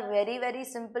these are very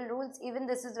simple rules, even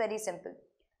this is very simple.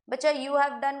 Bacha, you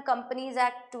have done Companies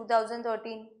Act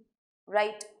 2013,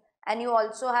 right? And you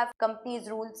also have Companies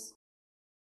Rules.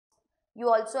 You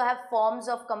also have forms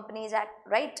of Companies Act,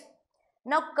 right?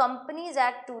 Now, Companies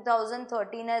Act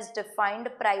 2013 has defined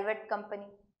private company.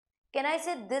 Can I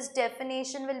say this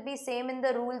definition will be same in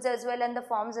the rules as well and the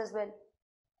forms as well,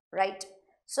 right?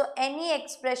 So, any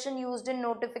expression used in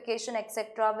notification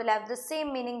etc. will have the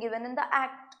same meaning given in the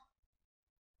act.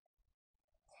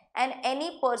 And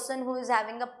any person who is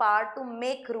having a power to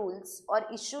make rules or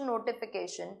issue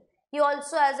notification, he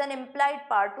also has an implied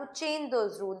power to change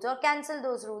those rules or cancel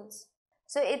those rules.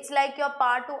 So it's like your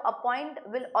power to appoint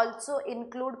will also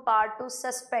include power to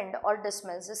suspend or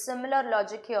dismiss. A similar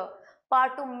logic here.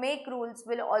 Power to make rules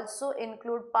will also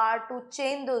include power to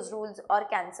change those rules or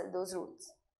cancel those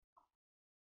rules.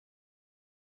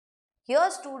 Here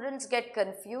students get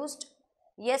confused.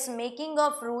 Yes, making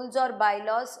of rules or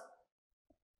bylaws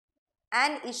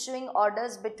and issuing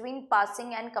orders between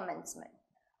passing and commencement.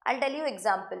 I'll tell you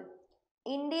example.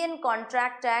 Indian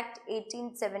Contract Act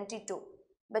 1872.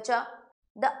 Bacha,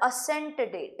 the assent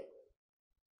date.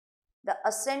 The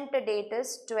assent date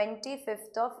is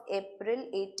 25th of April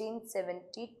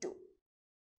 1872.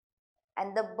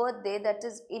 And the birthday, that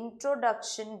is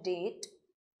introduction date,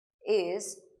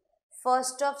 is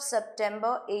 1st of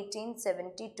September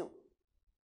 1872.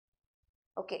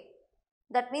 Okay.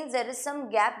 That means there is some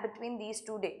gap between these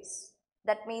 2 days.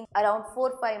 That means around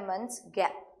 4-5 months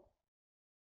gap.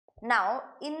 Now,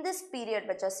 in this period,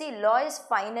 bacha, see, law is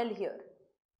final here,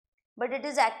 but it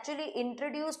is actually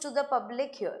introduced to the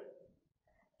public here.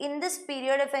 In this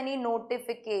period, if any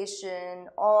notification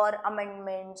or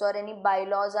amendments or any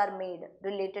bylaws are made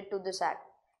related to this act,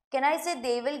 can I say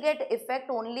they will get effect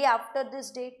only after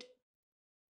this date?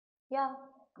 Yeah,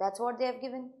 that's what they have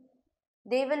given.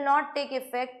 They will not take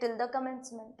effect till the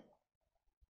commencement.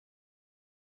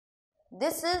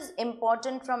 This is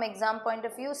important from exam point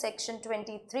of view, section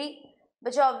 23,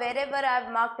 which wherever I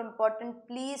have marked important,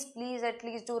 please at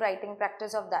least do writing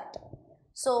practice of that.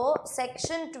 So,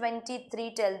 section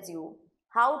 23 tells you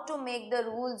how to make the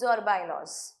rules or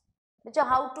bylaws, which are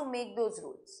how to make those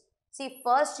rules. See,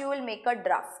 first you will make a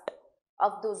draft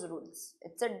of those rules.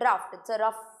 It's a draft, it's a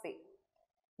rough way.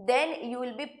 Then you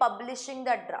will be publishing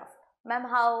that draft. Ma'am,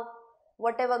 how?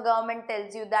 Whatever government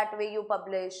tells you, that way you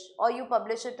publish, or you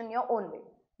publish it in your own way.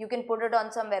 You can put it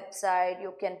on some website,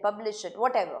 you can publish it,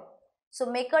 whatever. So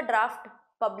make a draft,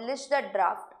 publish that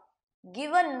draft,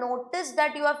 give a notice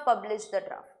that you have published the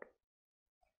draft.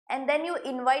 And then you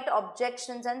invite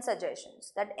objections and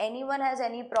suggestions, that anyone has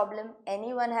any problem,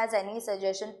 anyone has any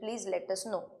suggestion, please let us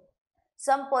know.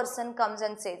 Some person comes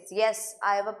and says, yes,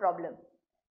 I have a problem.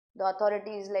 The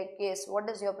authority is like, yes, what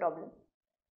is your problem?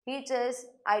 He says,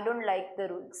 I don't like the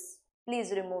rules,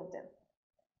 please remove them.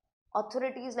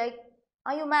 Authority is like,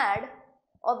 are you mad?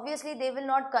 Obviously they will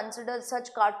not consider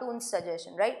such cartoon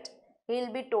suggestion, right? He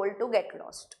will be told to get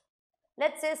lost.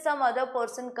 Let's say some other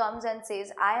person comes and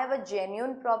says, I have a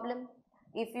genuine problem.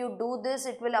 If you do this,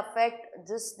 it will affect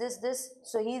this.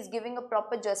 So he is giving a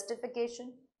proper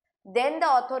justification. Then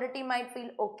the authority might feel,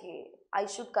 okay, I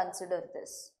should consider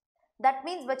this. That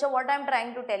means, bacha, what I am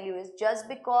trying to tell you is, just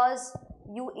because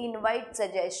you invite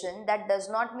suggestion, that does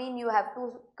not mean you have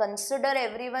to consider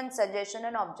everyone's suggestion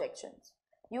and objections.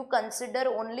 You consider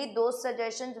only those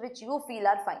suggestions which you feel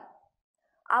are fine.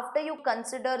 After you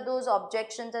consider those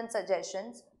objections and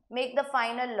suggestions, make the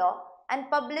final law and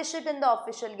publish it in the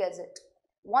official gazette.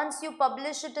 Once you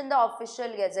publish it in the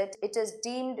official gazette, it is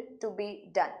deemed to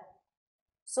be done.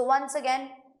 So once again,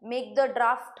 make the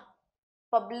draft,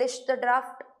 publish the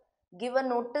draft, give a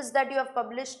notice that you have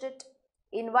published it,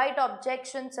 invite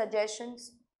objections,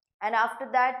 suggestions, and after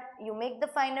that you make the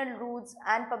final rules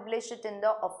and publish it in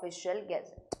the official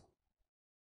gazette.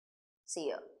 See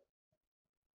here.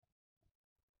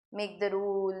 Make the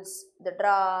rules, the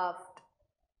draft,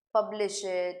 publish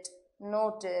it,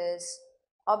 notice,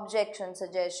 objection,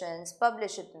 suggestions,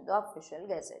 publish it in the official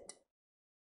gazette.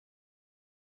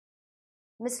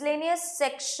 Miscellaneous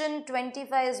section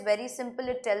 25 is very simple.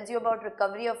 It tells you about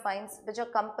recovery of fines, which a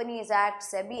Companies Act,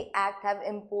 SEBI Act have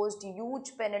imposed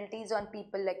huge penalties on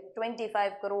people, like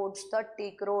 25 crores,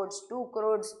 30 crores, 2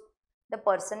 crores. The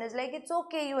person is like, it's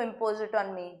okay, you impose it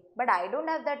on me, but I don't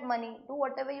have that money. Do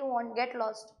whatever you want, get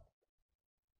lost.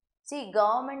 See,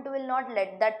 government will not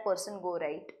let that person go,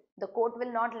 right? The court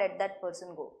will not let that person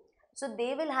go. So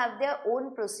they will have their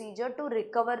own procedure to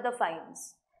recover the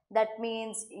fines. That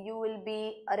means you will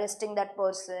be arresting that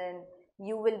person,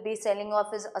 you will be selling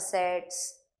off his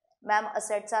assets. Ma'am,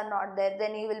 assets are not there,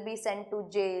 then he will be sent to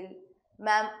jail.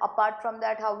 Ma'am, apart from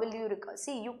that, how will you recover?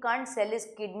 See, you can't sell his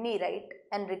kidney, right,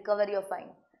 and recover your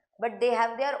fine. But they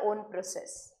have their own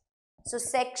process. So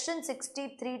section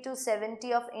 63 to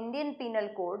 70 of Indian Penal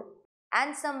Code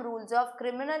and some rules of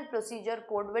Criminal Procedure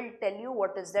Code will tell you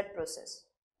what is that process.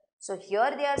 So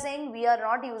here they are saying we are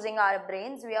not using our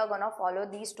brains, we are going to follow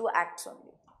these two acts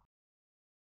only.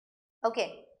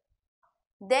 Okay.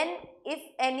 Then if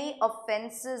any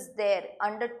offense is there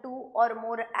under 2 or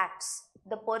more acts,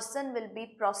 the person will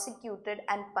be prosecuted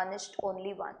and punished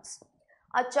only once.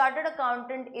 A chartered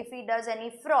accountant, if he does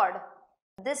any fraud,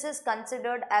 this is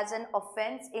considered as an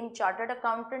offense in Chartered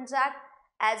Accountants Act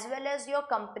as well as your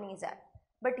Companies Act.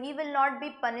 But he will not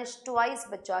be punished twice,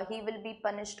 bacha. He will be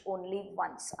punished only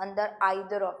once under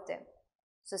either of them.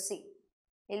 So see,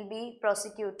 he'll be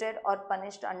prosecuted or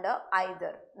punished under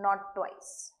either, not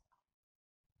twice.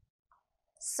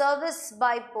 Service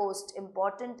by post,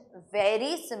 important,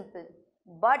 very simple,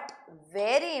 but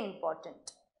very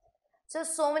important.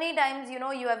 So many times,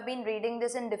 you have been reading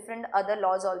this in different other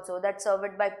laws also, that serve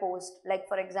it by post. Like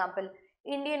for example,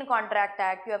 Indian Contract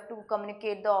Act, you have to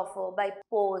communicate the offer by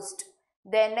post.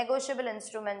 Then Negotiable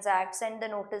Instruments Act, send the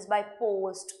notice by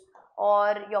post.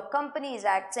 Or your Companies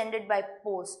Act, send it by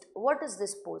post. What is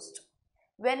this post?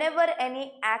 Whenever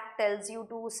any act tells you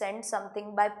to send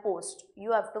something by post,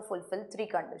 you have to fulfill 3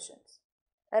 conditions.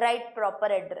 Write proper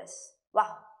address.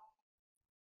 Wow.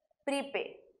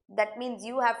 Prepay. That means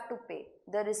you have to pay.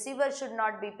 The receiver should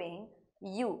not be paying.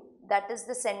 You, that is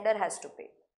the sender, has to pay.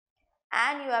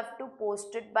 And you have to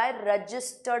post it by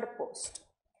registered post.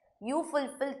 You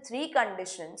fulfill 3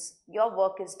 conditions, your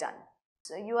work is done.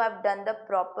 So you have done the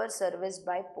proper service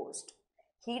by post.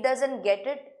 He doesn't get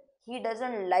it, he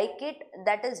doesn't like it,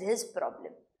 that is his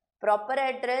problem. Proper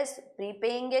address,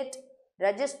 prepaying it,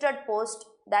 registered post,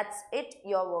 that's it,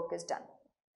 your work is done.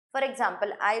 For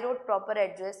example, I wrote proper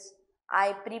address,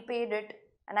 I prepaid it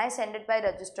and I sent it by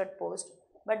registered post,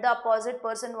 but the opposite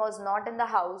person was not in the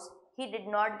house, he did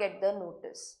not get the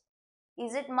notice.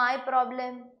 Is it my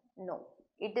problem? No,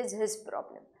 it is his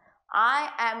problem. I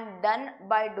am done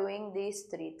by doing these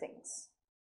 3 things.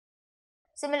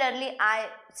 Similarly, I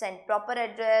sent proper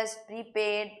address,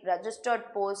 prepaid, registered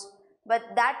post. but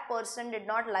that person did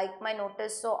not like my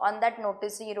notice, so on that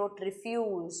notice he wrote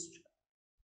refused.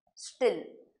 Still,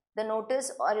 the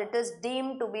notice or it is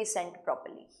deemed to be sent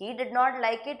properly. He did not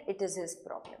like it, it is his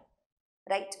problem,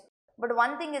 right? But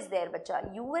one thing is there, bacha,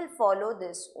 you will follow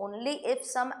this only if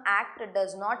some act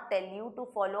does not tell you to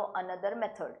follow another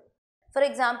method. For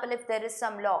example, if there is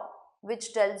some law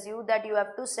which tells you that you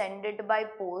have to send it by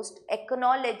post,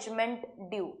 acknowledgement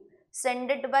due,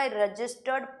 send it by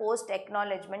registered post,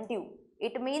 acknowledgement due.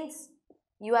 It means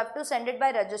you have to send it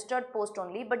by registered post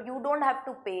only, but you don't have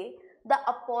to pay. The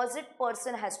opposite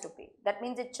person has to pay. That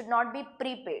means it should not be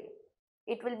prepaid.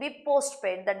 It will be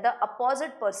postpaid, that the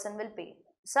opposite person will pay.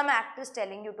 Some act is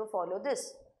telling you to follow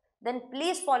this. Then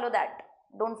please follow that.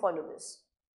 Don't follow this.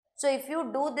 So if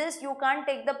you do this, you can't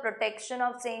take the protection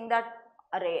of saying that,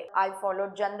 array, I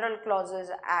followed General Clauses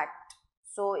Act,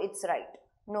 so it's right.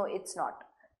 No, it's not.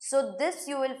 So this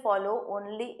you will follow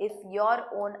only if your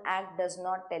own act does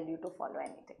not tell you to follow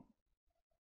anything.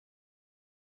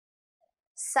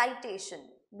 Citation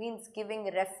means giving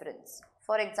reference.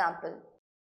 For example,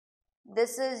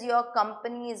 this is your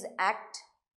Companies Act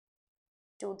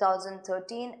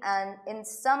 2013, and in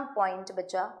some point,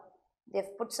 bacha,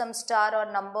 they've put some star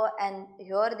or number, and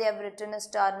here they have written a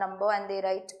star number and they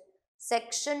write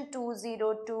Section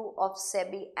 202 of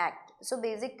SEBI Act. So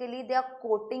basically they are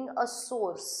quoting a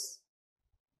source.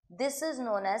 This is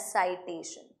known as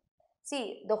citation.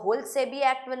 See, the whole SEBI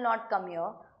Act will not come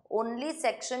here. Only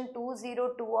Section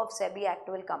 202 of SEBI Act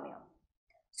will come here.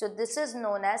 So this is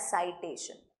known as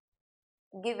citation,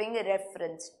 giving a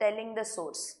reference, telling the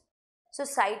source. So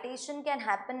citation can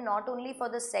happen not only for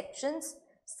the sections,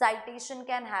 citation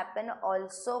can happen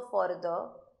also for the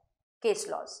case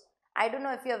laws. I don't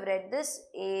know if you have read this,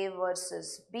 A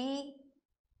versus B,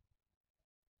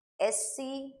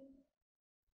 SC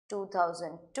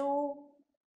 2002,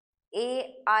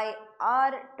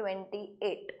 AIR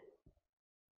 28.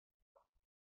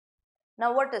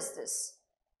 Now what is this?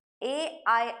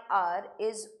 AIR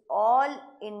is All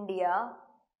India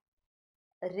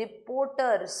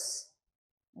Reporters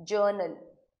Journal.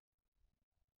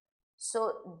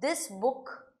 So this book,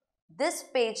 this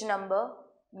page number,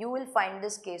 you will find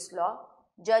this case law.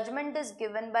 Judgment is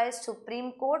given by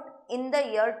Supreme Court in the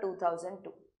year 2002.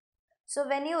 So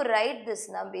when you write this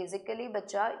now, basically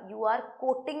bacha, you are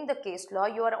quoting the case law,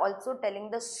 you are also telling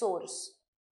the source.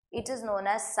 It is known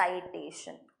as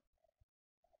citation.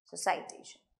 So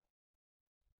citation.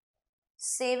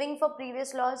 Saving for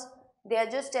previous laws, they are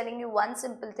just telling you one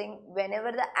simple thing: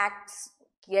 whenever the acts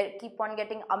keep on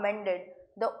getting amended,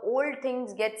 the old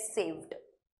things get saved.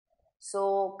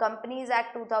 So Companies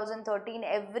Act 2013,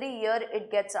 every year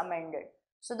it gets amended.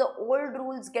 So the old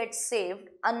rules get saved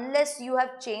unless you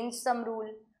have changed some rule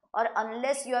or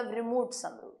unless you have removed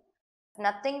some rule. If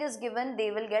nothing is given,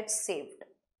 they will get saved.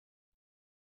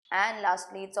 And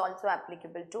lastly, it's also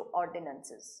applicable to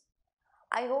ordinances.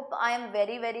 I hope I am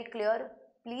very clear.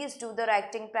 Please do the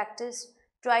writing practice.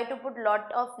 Try to put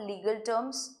lot of legal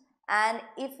terms, and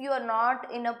if you are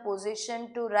not in a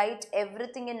position to write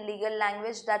everything in legal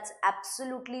language, that's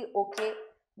absolutely okay.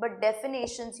 But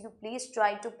definitions, you please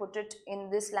try to put it in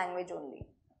this language only.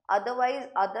 Otherwise,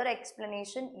 other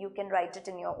explanation, you can write it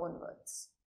in your own words.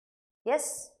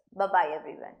 Yes, bye-bye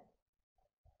everyone.